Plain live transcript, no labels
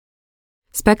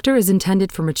Spectre is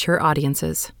intended for mature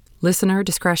audiences. Listener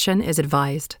discretion is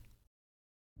advised.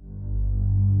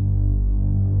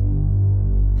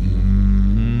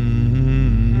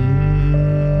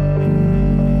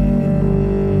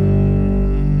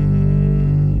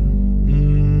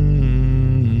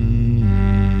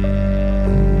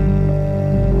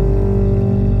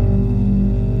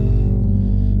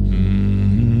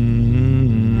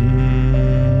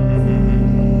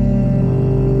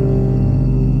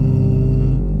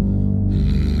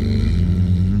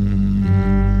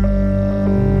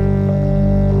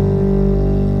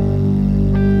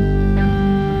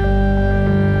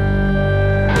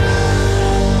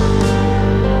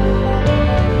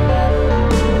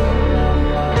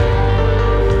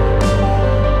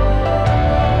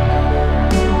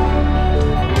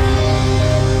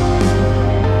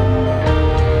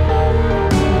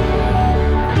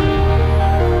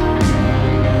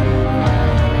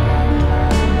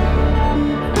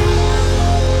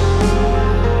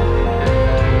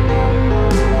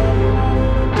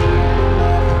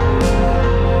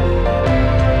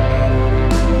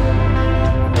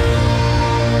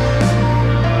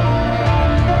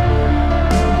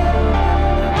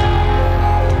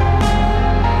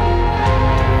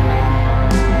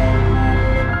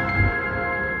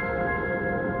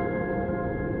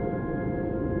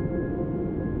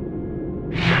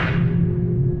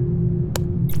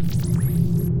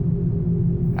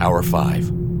 Hour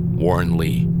 5. Warren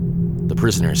Lee. The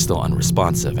prisoner is still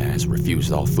unresponsive and has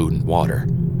refused all food and water.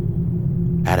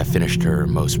 Atta finished her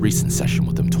most recent session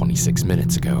with him 26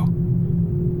 minutes ago,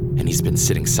 and he's been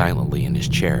sitting silently in his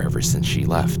chair ever since she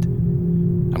left.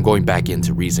 I'm going back in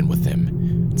to reason with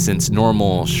him. Since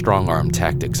normal strong-arm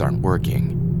tactics aren't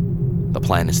working, the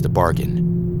plan is to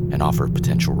bargain and offer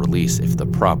potential release if the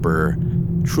proper,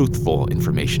 truthful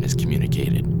information is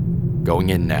communicated. Going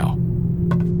in now.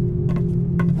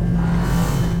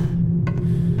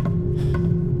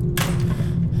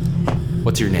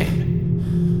 What's your name?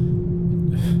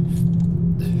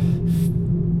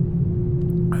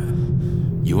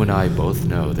 You and I both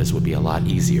know this would be a lot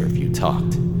easier if you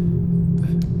talked.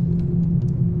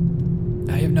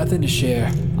 I have nothing to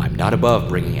share. I'm not above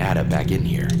bringing Atta back in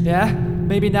here. Yeah?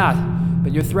 Maybe not,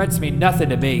 but your threats mean nothing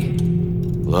to me.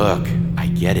 Look, I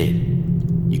get it.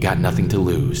 You got nothing to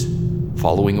lose.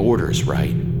 Following orders, right?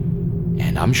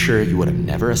 And I'm sure you would have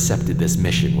never accepted this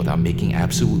mission without making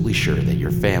absolutely sure that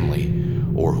your family,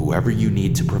 or whoever you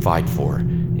need to provide for,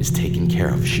 is taken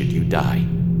care of should you die.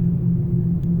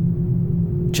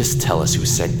 Just tell us who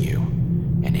sent you,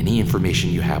 and any information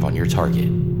you have on your target,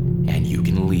 and you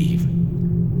can leave.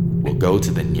 We'll go to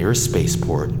the nearest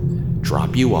spaceport,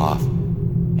 drop you off,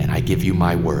 and I give you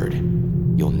my word,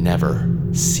 you'll never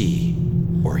see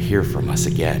or hear from us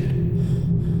again.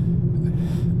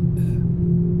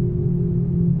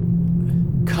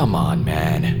 Come on,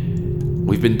 man.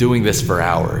 We've been doing this for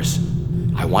hours.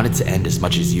 I want it to end as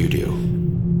much as you do.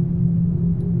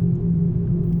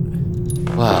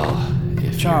 Well,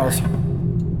 if Charles.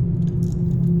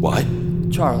 What?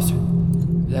 Charles.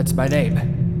 That's my name.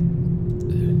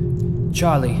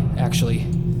 Charlie, actually.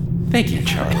 Thank you,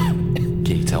 Charlie. Can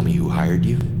you tell me who hired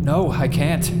you? No, I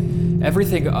can't.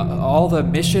 Everything, all the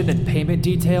mission and payment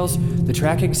details, the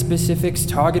tracking specifics,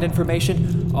 target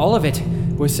information, all of it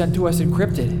was sent to us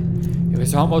encrypted. It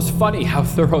was almost funny how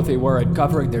thorough they were at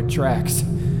covering their tracks.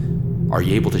 Are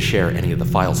you able to share any of the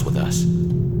files with us?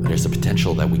 There's a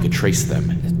potential that we could trace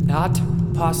them. Not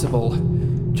possible.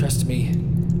 Trust me.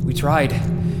 We tried.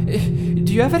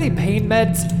 Do you have any pain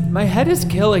meds? My head is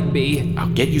killing me. I'll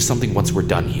get you something once we're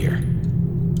done here.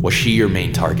 Was she your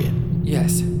main target?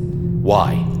 Yes.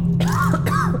 Why?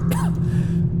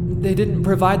 They didn't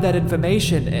provide that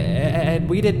information, and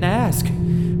we didn't ask.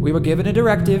 We were given a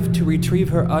directive to retrieve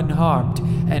her unharmed,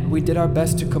 and we did our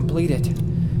best to complete it.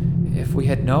 If we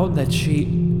had known that she...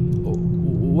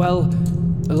 Well,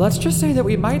 let's just say that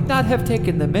we might not have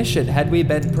taken the mission had we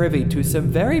been privy to some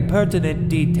very pertinent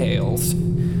details.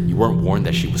 You weren't warned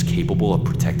that she was capable of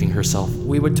protecting herself?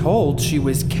 We were told she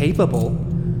was capable.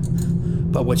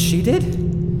 But what she did?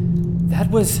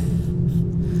 That was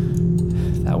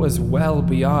well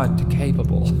beyond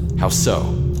capable. How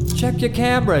so? Check your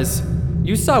cameras.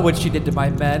 You saw what she did to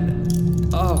my men.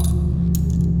 Oh,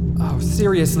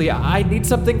 seriously, I need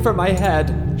something for my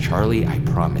head. Charlie, I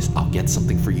promise I'll get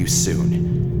something for you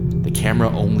soon. The camera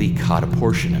only caught a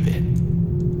portion of it.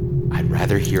 I'd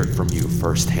rather hear it from you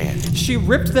firsthand. She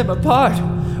ripped them apart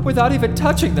without even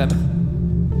touching them.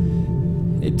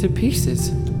 Into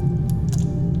pieces.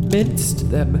 Minced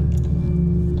them.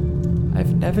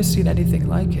 I've never seen anything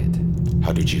like it.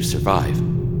 How did you survive?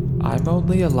 I'm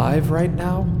only alive right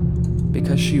now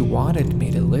because she wanted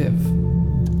me to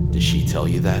live. Did she tell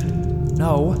you that?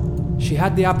 No, she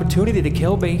had the opportunity to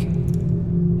kill me.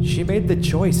 She made the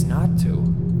choice not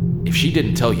to. If she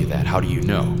didn't tell you that, how do you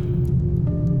know?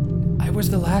 I was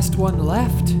the last one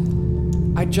left.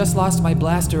 I just lost my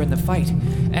blaster in the fight,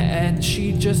 and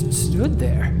she just stood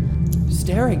there,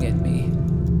 staring at me,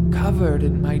 covered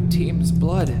in my team's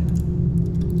blood.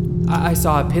 I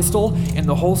saw a pistol in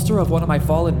the holster of one of my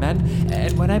fallen men,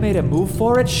 and when I made a move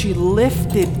for it, she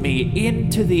lifted me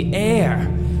into the air.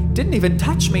 Didn't even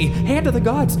touch me, hand to the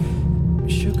gods.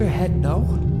 Shook her head no,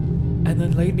 and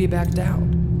then laid me back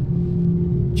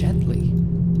down. Gently.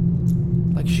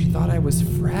 Like she thought I was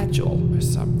fragile or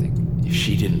something. If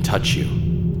she didn't touch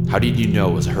you, how did you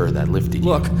know it was her that lifted you?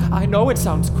 Look, I know it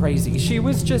sounds crazy. She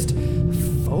was just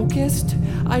focused,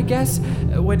 I guess.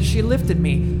 When she lifted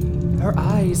me, her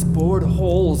eyes bored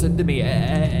holes into me,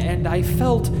 and I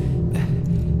felt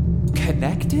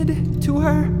connected to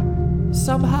her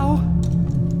somehow.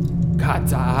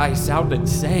 God, I sound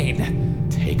insane.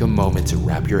 Take a moment to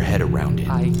wrap your head around it.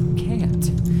 I can't.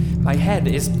 My head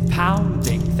is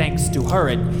pounding thanks to her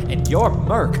and your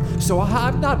murk, so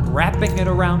I'm not wrapping it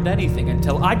around anything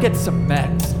until I get some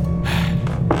meds.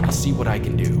 I'll see what I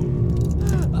can do.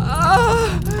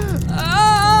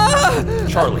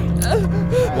 Charlie,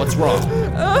 what's wrong?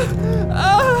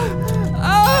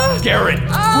 Garyn, bring,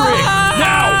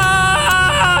 now!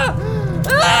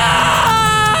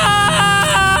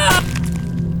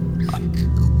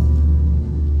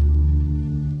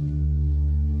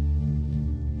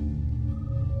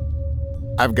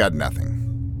 I've got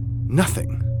nothing.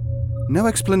 Nothing? No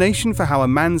explanation for how a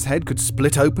man's head could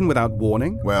split open without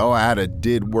warning? Well, Atta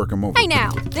did work him over. Hey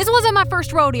now, this wasn't my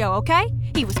first rodeo, okay?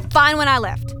 He was fine when I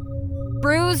left.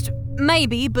 Bruised,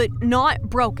 maybe, but not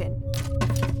broken.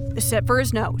 Except for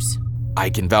his nose. I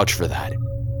can vouch for that.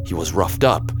 He was roughed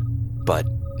up, but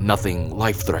nothing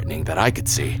life-threatening that I could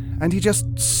see. And he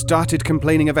just started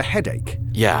complaining of a headache?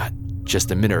 Yeah,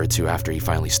 just a minute or two after he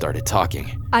finally started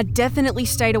talking. I definitely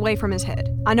stayed away from his head.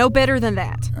 I know better than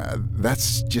that.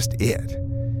 That's just it.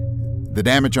 The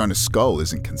damage on his skull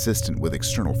isn't consistent with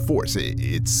external force.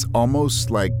 It's almost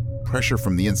like pressure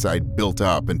from the inside built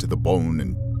up into the bone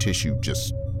and tissue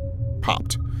just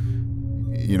popped.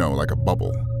 You know, like a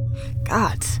bubble.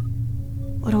 God,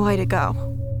 what a way to go.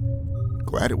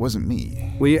 Glad it wasn't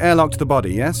me. We airlocked the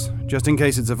body, yes? Just in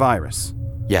case it's a virus.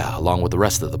 Yeah, along with the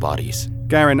rest of the bodies.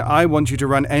 Garyn, I want you to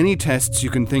run any tests you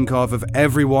can think of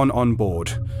everyone on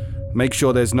board. Make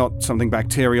sure there's not something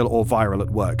bacterial or viral at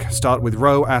work. Start with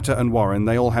Rho, Atta, and Warren.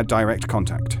 They all had direct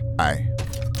contact. Aye.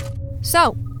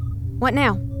 So, what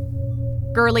now?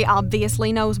 Girlie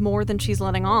obviously knows more than she's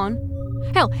letting on.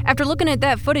 Hell, after looking at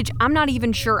that footage, I'm not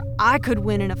even sure I could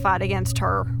win in a fight against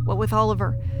her. What with all of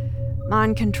her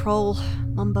mind control,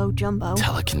 mumbo-jumbo.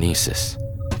 Telekinesis.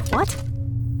 What?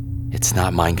 It's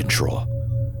not mind control.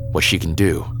 What she can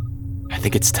do. I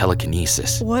think it's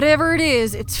telekinesis. Whatever it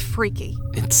is, it's freaky.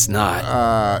 It's not.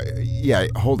 Yeah,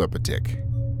 hold up a tick.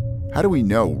 How do we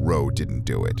know Rho didn't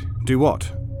do it? Do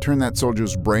what? Turn that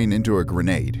soldier's brain into a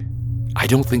grenade. I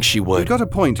don't think she would. You've got a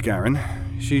point, Garyn.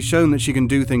 She's shown that she can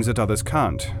do things that others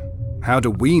can't. How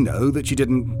do we know that she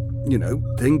didn't,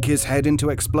 think his head into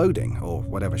exploding, or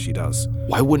whatever she does?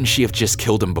 Why wouldn't she have just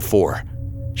killed him before?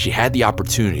 She had the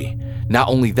opportunity. Not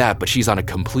only that, but she's on a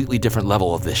completely different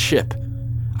level of this ship.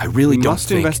 I really don't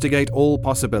think... We must investigate all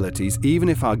possibilities, even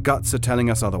if our guts are telling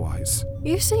us otherwise.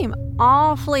 You seem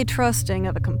awfully trusting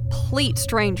of a complete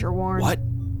stranger, Warren. What?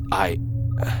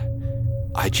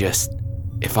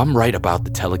 If I'm right about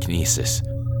the telekinesis,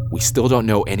 we still don't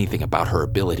know anything about her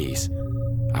abilities.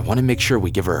 I want to make sure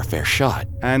we give her a fair shot.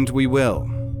 And we will.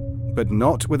 But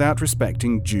not without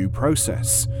respecting due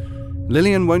process.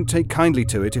 Lillian won't take kindly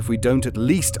to it if we don't at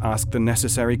least ask the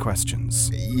necessary questions.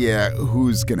 Yeah,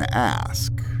 who's gonna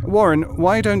ask? Warren,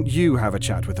 why don't you have a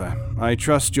chat with her? I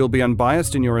trust you'll be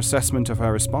unbiased in your assessment of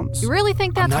her response. You really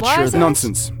think that's I'm not wise? sure that-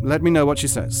 Nonsense. Let me know what she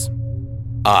says.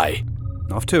 Aye.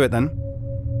 Off to it, then.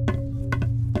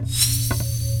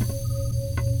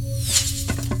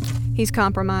 He's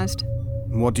compromised.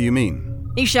 What do you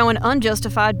mean? He's showing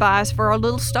unjustified bias for our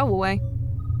little stowaway.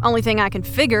 Only thing I can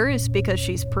figure is because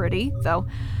she's pretty, though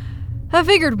I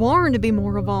figured Warren to be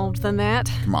more evolved than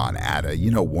that. Come on, Atta.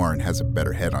 You know Warren has a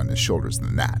better head on his shoulders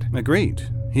than that. Agreed.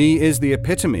 He is the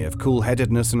epitome of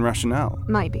cool-headedness and rationale.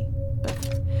 Maybe,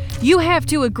 but you have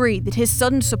to agree that his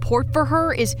sudden support for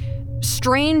her is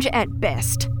strange at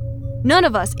best. None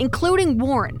of us, including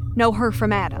Warren, know her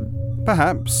from Adam.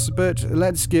 Perhaps, but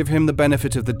let's give him the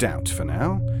benefit of the doubt for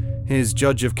now. His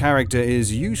judge of character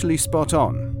is usually spot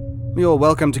on. You're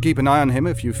welcome to keep an eye on him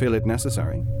if you feel it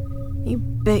necessary. You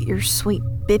bet your sweet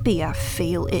bippy I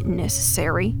feel it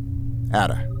necessary.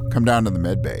 Atta, come down to the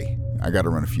med bay. I gotta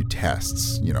run a few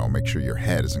tests, make sure your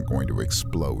head isn't going to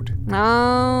explode.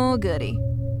 Oh, goody.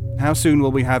 How soon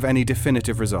will we have any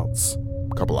definitive results?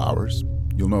 A couple hours.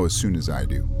 You'll know as soon as I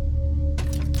do.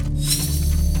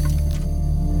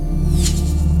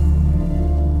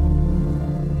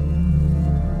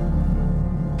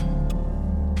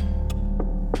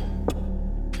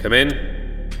 Come in.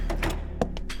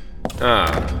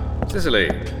 Ah, Cicely,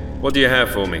 what do you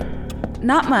have for me?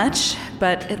 Not much,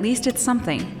 but at least it's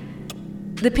something.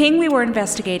 The ping we were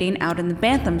investigating out in the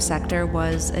Bantham sector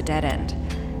was a dead end.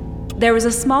 There was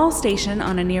a small station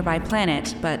on a nearby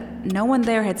planet, but no one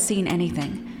there had seen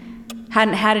anything.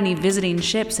 Hadn't had any visiting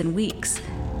ships in weeks.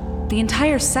 The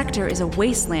entire sector is a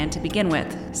wasteland to begin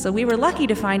with, so we were lucky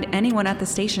to find anyone at the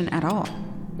station at all.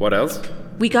 What else?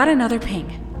 We got another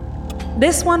ping.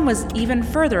 This one was even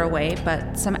further away,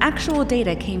 but some actual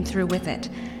data came through with it.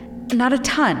 Not a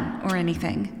ton or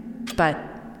anything, but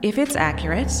if it's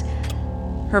accurate,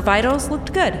 her vitals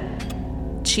looked good.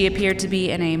 She appeared to be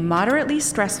in a moderately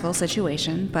stressful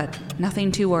situation, but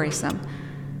nothing too worrisome.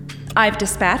 I've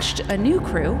dispatched a new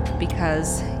crew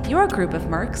because your group of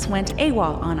mercs went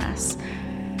AWOL on us.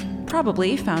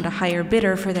 Probably found a higher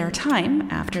bidder for their time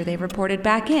after they reported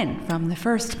back in from the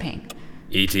first ping.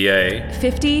 ETA?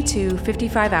 50 to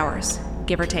 55 hours,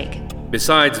 give or take.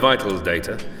 Besides vitals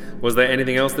data, was there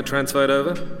anything else that transferred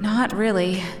over? Not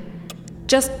really.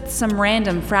 Just some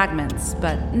random fragments,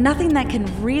 but nothing that can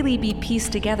really be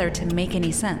pieced together to make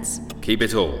any sense. Keep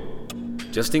it all,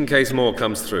 just in case more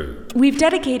comes through. We've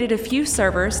dedicated a few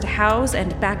servers to house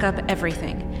and back up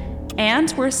everything,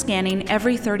 and we're scanning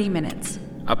every 30 minutes.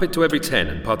 Up it to every 10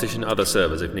 and partition other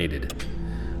servers if needed.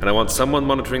 And I want someone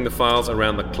monitoring the files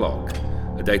around the clock.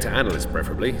 A data analyst,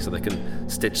 preferably, so they can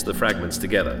stitch the fragments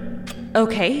together.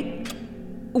 Okay.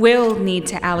 We'll need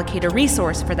to allocate a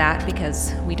resource for that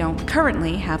because we don't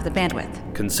currently have the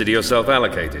bandwidth. Consider yourself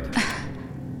allocated.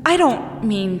 I don't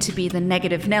mean to be the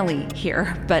negative Nelly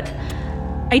here, but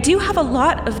I do have a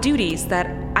lot of duties that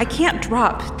I can't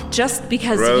drop just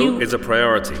because Rho is a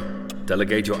priority.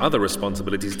 Delegate your other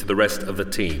responsibilities to the rest of the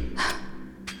team.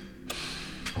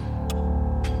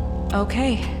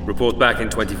 Okay. Report back in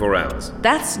 24 hours.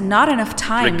 That's not enough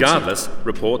time. Regardless,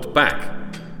 report back.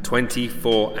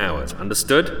 24 hours.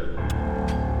 Understood?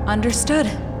 Understood.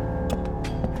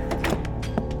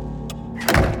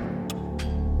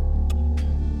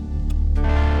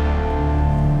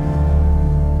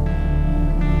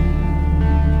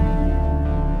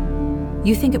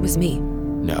 You think it was me?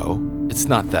 No, it's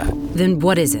not that. Then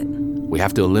what is it? We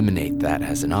have to eliminate that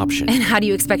as an option. And how do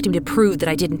you expect him to prove that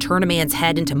I didn't turn a man's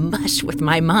head into mush with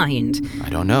my mind? I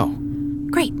don't know.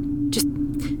 Great. Just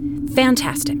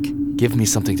fantastic. Give me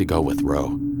something to go with,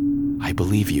 Rho. I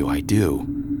believe you, I do.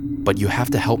 But you have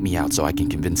to help me out so I can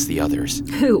convince the others.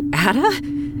 Who,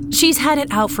 Atta? She's had it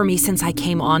out for me since I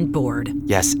came on board.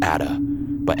 Yes, Atta.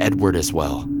 But Edward as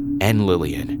well. And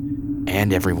Lillian.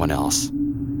 And everyone else.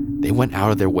 They went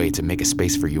out of their way to make a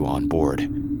space for you on board.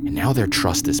 And now their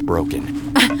trust is broken.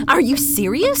 Are you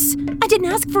serious? I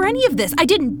didn't ask for any of this. I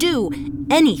didn't do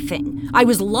anything. I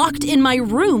was locked in my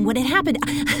room when it happened.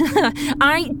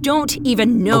 I don't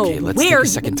even know Okay, let's take a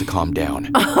second to calm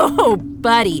down. Oh,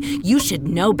 buddy, you should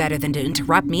know better than to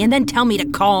interrupt me and then tell me to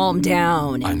calm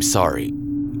down. I'm sorry.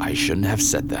 I shouldn't have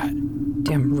said that.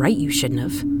 Damn right you shouldn't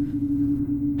have.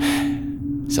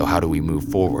 So how do we move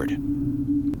forward? I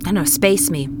don't know,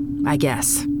 space me, I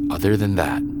guess. Other than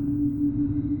that,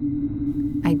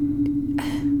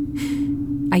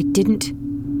 I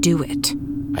didn't do it.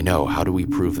 I know. How do we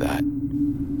prove that?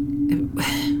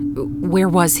 Where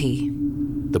was he?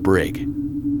 The brig.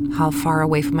 How far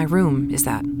away from my room is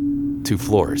that? 2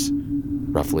 floors.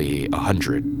 Roughly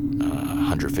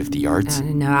 150 yards.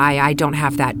 No, I don't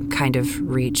have that kind of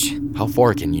reach. How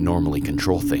far can you normally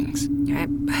control things?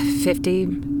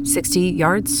 50, 60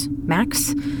 yards,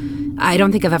 max. I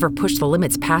don't think I've ever pushed the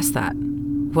limits past that.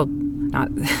 Well,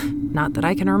 not that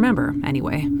I can remember,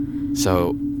 anyway.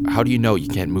 So, how do you know you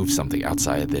can't move something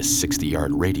outside of this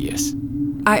 60-yard radius?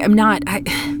 I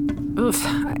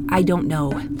don't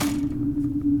know.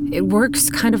 It works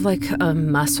kind of like a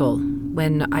muscle.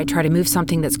 When I try to move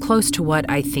something that's close to what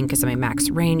I think is my max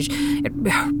range, it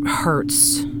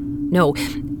hurts. No,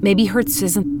 maybe hurts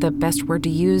isn't the best word to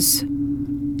use.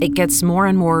 It gets more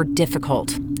and more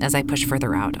difficult as I push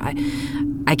further out.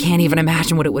 I can't even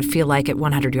imagine what it would feel like at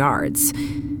 100 yards.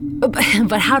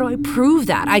 But how do I prove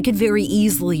that? I could very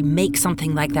easily make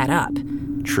something like that up.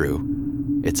 True.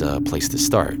 It's a place to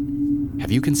start.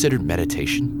 Have you considered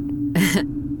meditation?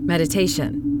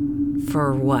 Meditation?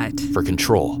 For what? For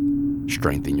control.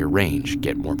 strengthen your range,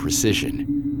 get more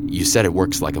precision. You said it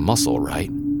works like a muscle, right?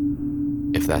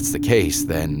 If that's the case,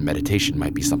 then meditation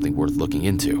might be something worth looking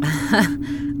into.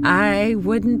 I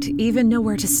wouldn't even know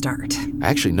where to start. I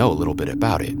actually know a little bit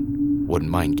about it.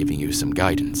 Wouldn't mind giving you some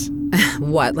guidance.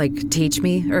 What, like teach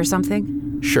me or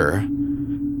something? Sure.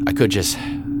 I could just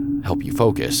help you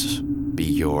focus, be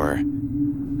your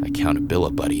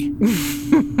accountability buddy.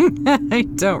 I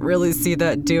don't really see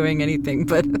that doing anything,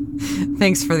 but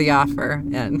thanks for the offer,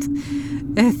 and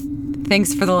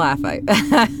thanks for the laugh.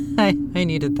 I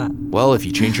needed that. Well, if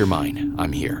you change your mind,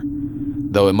 I'm here.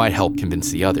 Though it might help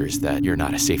convince the others that you're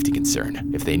not a safety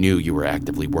concern if they knew you were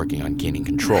actively working on gaining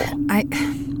control.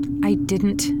 I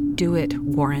didn't do it,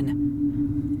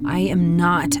 Warren. I am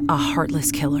not a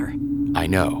heartless killer. I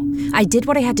know. I did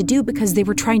what I had to do because they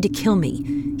were trying to kill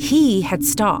me. He had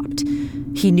stopped.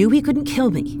 He knew he couldn't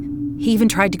kill me. He even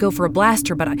tried to go for a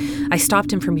blaster, but I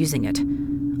stopped him from using it.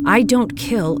 I don't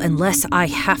kill unless I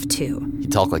have to. You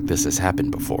talk like this has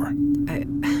happened before.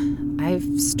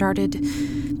 I've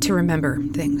started to remember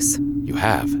things. You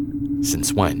have?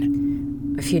 Since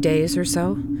when? A few days or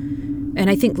so. And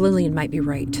I think Lillian might be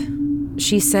right.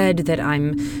 She said that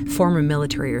I'm former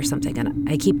military or something, and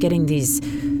I keep getting these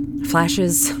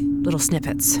flashes, little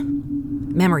snippets,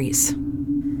 memories.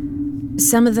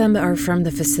 Some of them are from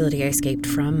the facility I escaped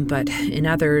from, but in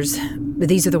others,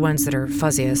 these are the ones that are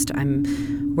fuzziest.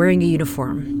 I'm wearing a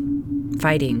uniform,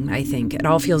 fighting, I think. It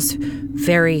all feels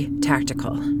very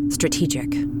tactical,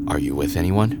 strategic. Are you with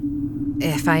anyone?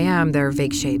 If I am, they're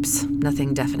vague shapes,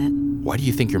 nothing definite. Why do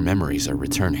you think your memories are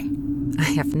returning?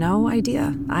 I have no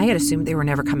idea. I had assumed they were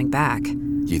never coming back.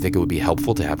 Do you think it would be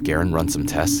helpful to have Garyn run some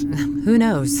tests? Who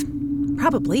knows?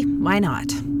 Probably. Why not?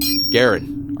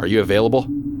 Garyn, are you available?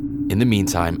 In the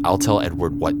meantime, I'll tell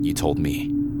Edward what you told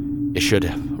me. It should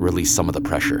release some of the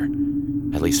pressure,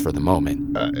 at least for the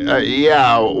moment.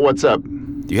 Yeah, what's up?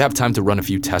 Do you have time to run a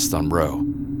few tests on Rho?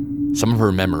 Some of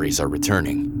her memories are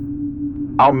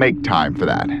returning. I'll make time for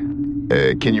that.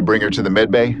 Can you bring her to the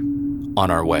medbay? On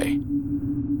our way.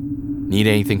 Need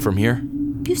anything from here?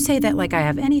 You say that like I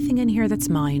have anything in here that's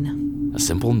mine. A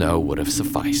simple no would have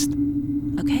sufficed.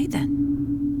 Okay, then.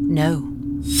 No.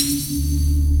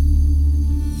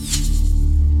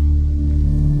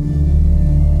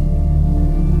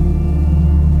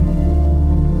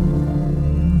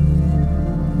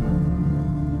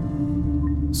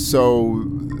 So,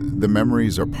 the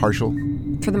memories are partial?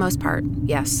 For the most part,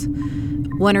 yes.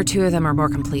 One or two of them are more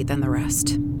complete than the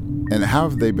rest. And how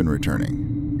have they been returning?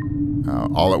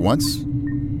 All at once?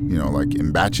 You know, like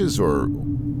in batches, or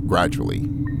gradually,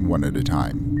 one at a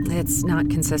time? It's not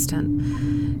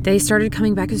consistent. They started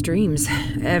coming back as dreams.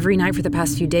 Every night for the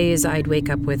past few days, I'd wake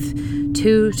up with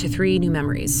 2 to 3 new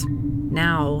memories.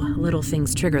 Now, little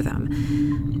things trigger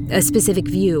them. A specific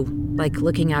view, like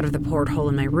looking out of the porthole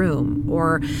in my room,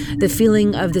 or the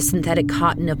feeling of the synthetic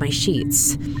cotton of my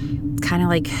sheets. Kind of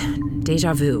like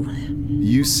deja vu.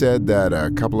 You said that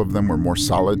a couple of them were more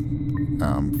solid,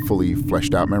 fully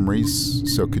fleshed out memories,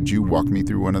 so could you walk me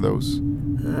through one of those?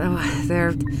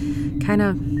 They're kind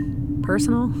of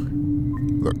personal.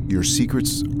 Look, your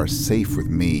secrets are safe with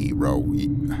me, Rho.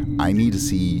 I need to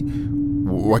see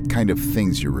what kind of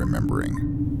things you're remembering.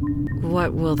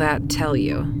 What will that tell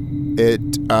you? It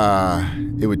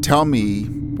would tell me,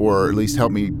 or at least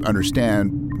help me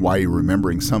understand why you're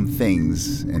remembering some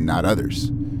things and not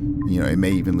others. You know, it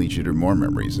may even lead you to more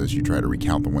memories as you try to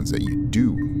recount the ones that you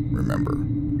do remember.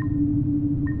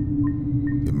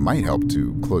 It might help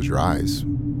to close your eyes,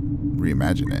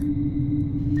 reimagine it.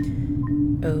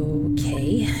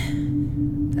 Okay.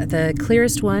 The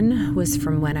clearest one was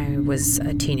from when I was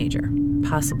a teenager,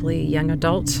 possibly young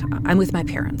adult. I'm with my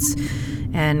parents,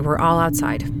 and we're all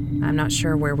outside. I'm not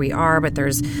sure where we are, but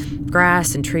there's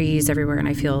grass and trees everywhere, and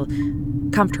I feel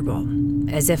comfortable,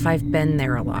 as if I've been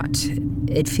there a lot.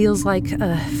 It feels like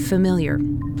a familiar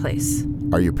place.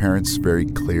 Are your parents very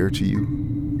clear to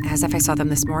you? As if I saw them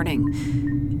this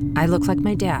morning. I look like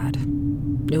my dad.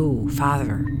 No,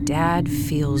 father. Dad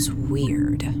feels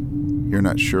weird. You're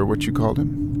not sure what you called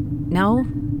him? No,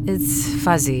 it's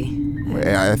fuzzy.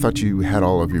 I thought you had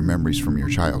all of your memories from your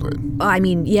childhood. I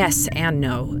mean, yes and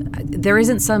no. There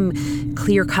isn't some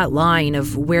clear-cut line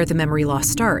of where the memory loss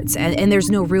starts, and there's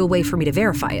no real way for me to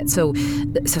verify it. So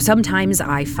sometimes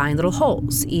I find little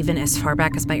holes, even as far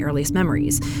back as my earliest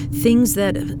memories. Things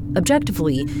that,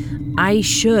 objectively, I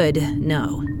should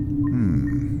know.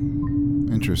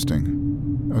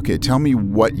 Interesting. Okay, tell me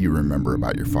what you remember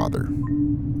about your father.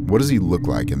 What does he look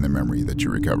like in the memory that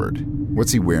you recovered?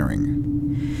 What's he wearing?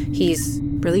 He's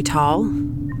really tall,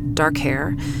 dark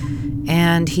hair,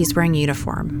 and he's wearing a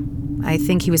uniform. I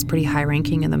think he was pretty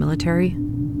high-ranking in the military.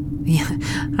 Yeah,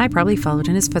 I probably followed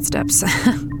in his footsteps.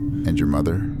 And your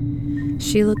mother?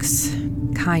 She looks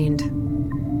kind.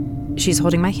 She's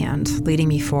holding my hand, leading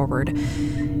me forward.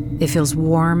 It feels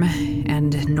warm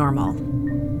and normal.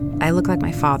 I look like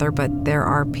my father, but there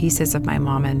are pieces of my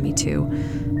mom in me too.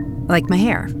 Like my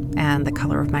hair and the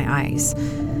color of my eyes.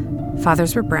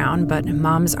 Father's were brown, but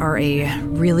Mom's are a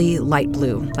really light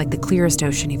blue, like the clearest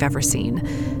ocean you've ever seen.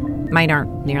 Mine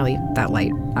aren't nearly that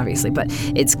light, obviously, but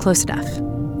it's close enough.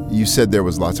 You said there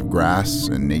was lots of grass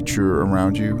and nature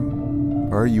around you.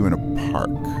 Are you in a park?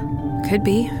 Could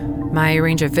be. My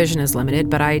range of vision is limited,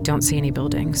 but I don't see any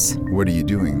buildings. What are you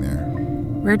doing there?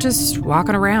 We're just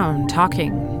walking around,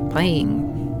 talking,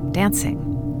 playing,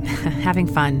 dancing, having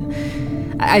fun.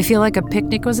 I feel like a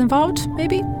picnic was involved,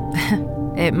 maybe?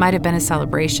 It might have been a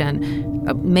celebration.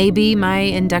 Maybe my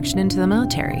induction into the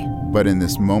military. But in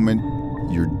this moment,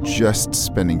 you're just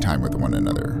spending time with one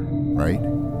another, right?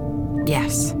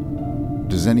 Yes.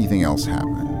 Does anything else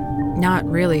happen? Not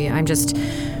really. I'm just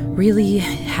really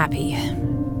happy.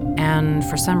 And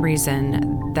for some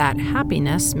reason, that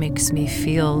happiness makes me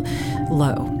feel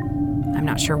low. I'm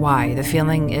not sure why. The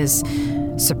feeling is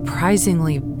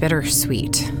surprisingly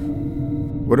bittersweet.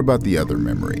 What about the other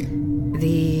memory?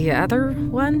 The other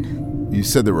one? You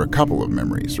said there were a couple of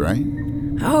memories, right?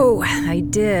 Oh, I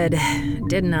did,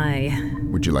 didn't I?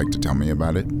 Would you like to tell me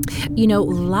about it? You know,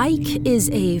 like is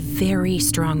a very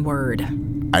strong word.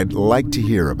 I'd like to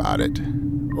hear about it.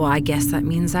 Well, I guess that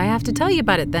means I have to tell you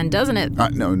about it then, doesn't it?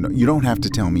 No, you don't have to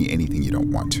tell me anything you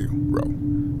don't want to, Ro.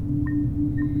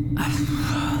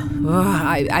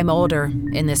 I'm older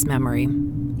in this memory.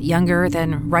 Younger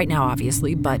than right now,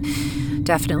 obviously, but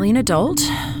definitely an adult.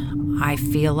 I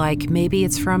feel like maybe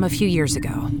it's from a few years ago.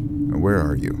 Where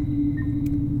are you?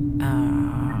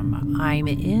 I'm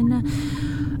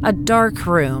in a dark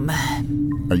room.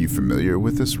 Are you familiar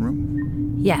with this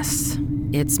room? Yes,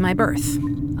 it's my berth.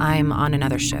 I'm on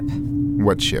another ship.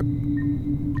 What ship?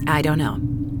 I don't know.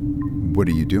 What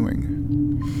are you doing?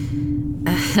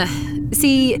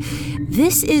 See,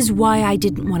 this is why I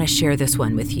didn't want to share this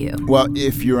one with you. Well,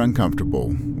 if you're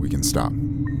uncomfortable, we can stop.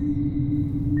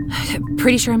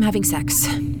 Pretty sure I'm having sex.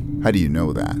 How do you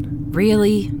know that?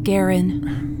 Really,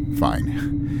 Garyn?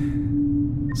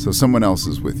 Fine. So someone else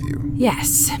is with you?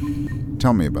 Yes.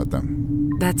 Tell me about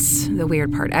them. That's the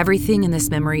weird part. Everything in this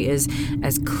memory is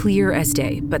as clear as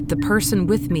day, but the person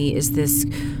with me is this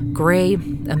gray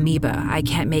amoeba. I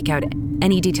can't make out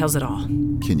any details at all.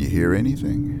 Can you hear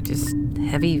anything? Just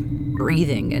heavy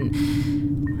breathing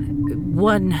and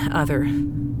one other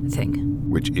thing.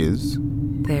 Which is?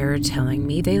 They're telling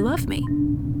me they love me.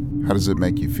 How does it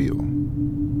make you feel?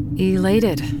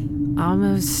 Elated.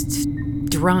 Almost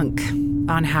drunk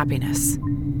on happiness.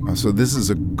 Oh, so this is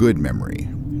a good memory.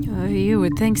 You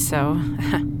would think so.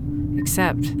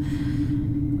 Except...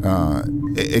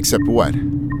 Except what?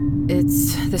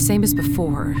 It's the same as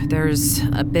before. There's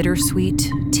a bittersweet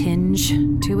tinge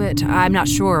to it. I'm not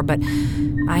sure, but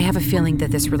I have a feeling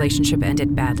that this relationship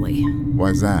ended badly.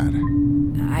 Why's that?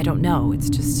 I don't know. It's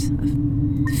just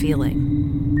a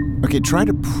feeling. Okay, try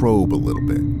to probe a little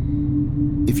bit.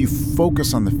 If you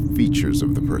focus on the features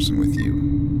of the person with you,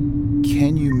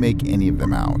 can you make any of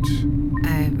them out?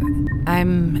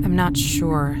 I'm not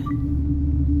sure.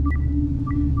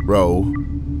 Ro,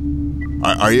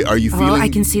 are you feeling? Oh, I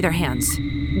can see their hands.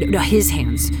 No, his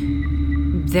hands.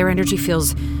 Their energy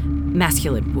feels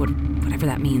masculine, whatever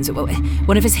that means.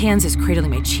 One of his hands is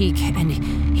cradling my cheek, and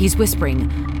he's whispering,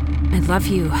 "I love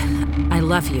you, I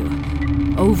love you,"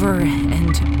 over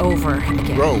and over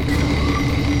again. Ro,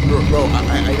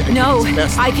 I no, think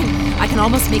it's best. I can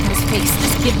almost make out his face.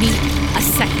 Just give me a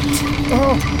second.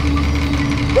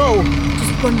 Ro,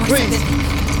 Just one more please. second.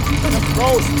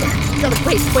 Ro, you gotta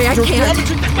Wait, I you're can't.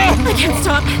 damaging the- I can't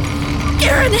stop.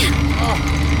 Garyn!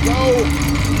 Ro,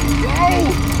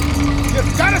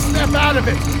 you've gotta snap out of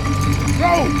it.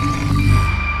 Ro.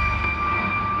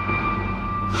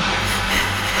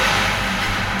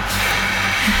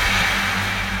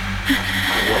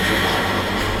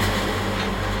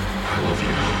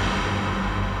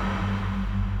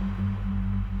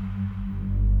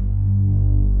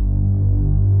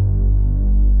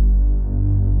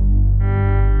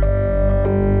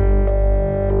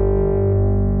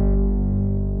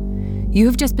 You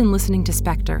have just been listening to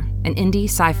Spectre, an indie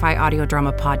sci-fi audio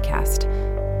drama podcast.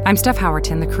 I'm Stef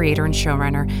Howerton, the creator and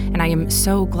showrunner, and I am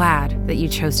so glad that you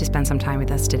chose to spend some time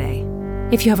with us today.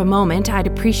 If you have a moment, I'd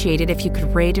appreciate it if you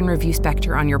could rate and review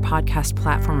Spectre on your podcast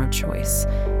platform of choice.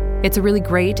 It's a really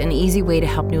great and easy way to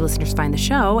help new listeners find the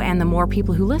show, and the more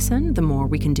people who listen, the more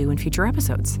we can do in future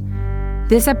episodes.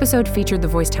 This episode featured the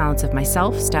voice talents of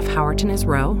myself, Stef Howerton as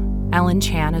Rho, Ellen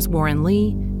Chan as Warren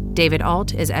Lee, David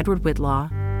Ault as Edward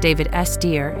Whitlaw, David S.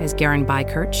 Deere as Garyn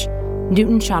Beikirch,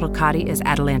 Newton Schottelkotte as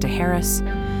Atta Harris,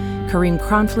 Karim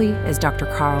Kronfli as Dr.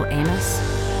 Karl Amos,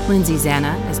 Lindsay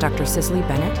Zana as Dr. Cicely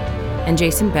Bennett, and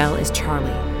Jason Bell as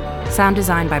Charlie. Sound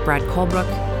design by Brad Colbroock,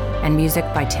 and music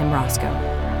by Tim Rosko.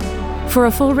 For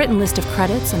a full written list of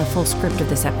credits and a full script of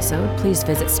this episode, please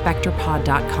visit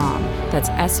spectrepod.com. That's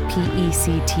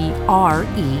SPECTRE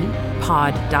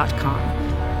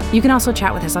pod.com. You can also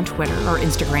chat with us on Twitter or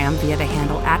Instagram via the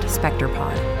handle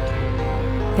 @SpectrePod.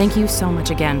 Thank you so much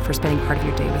again for spending part of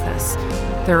your day with us.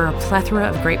 There are a plethora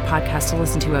of great podcasts to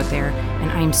listen to out there, and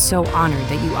I am so honored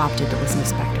that you opted to listen to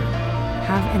Spectre.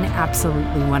 Have an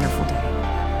absolutely wonderful day.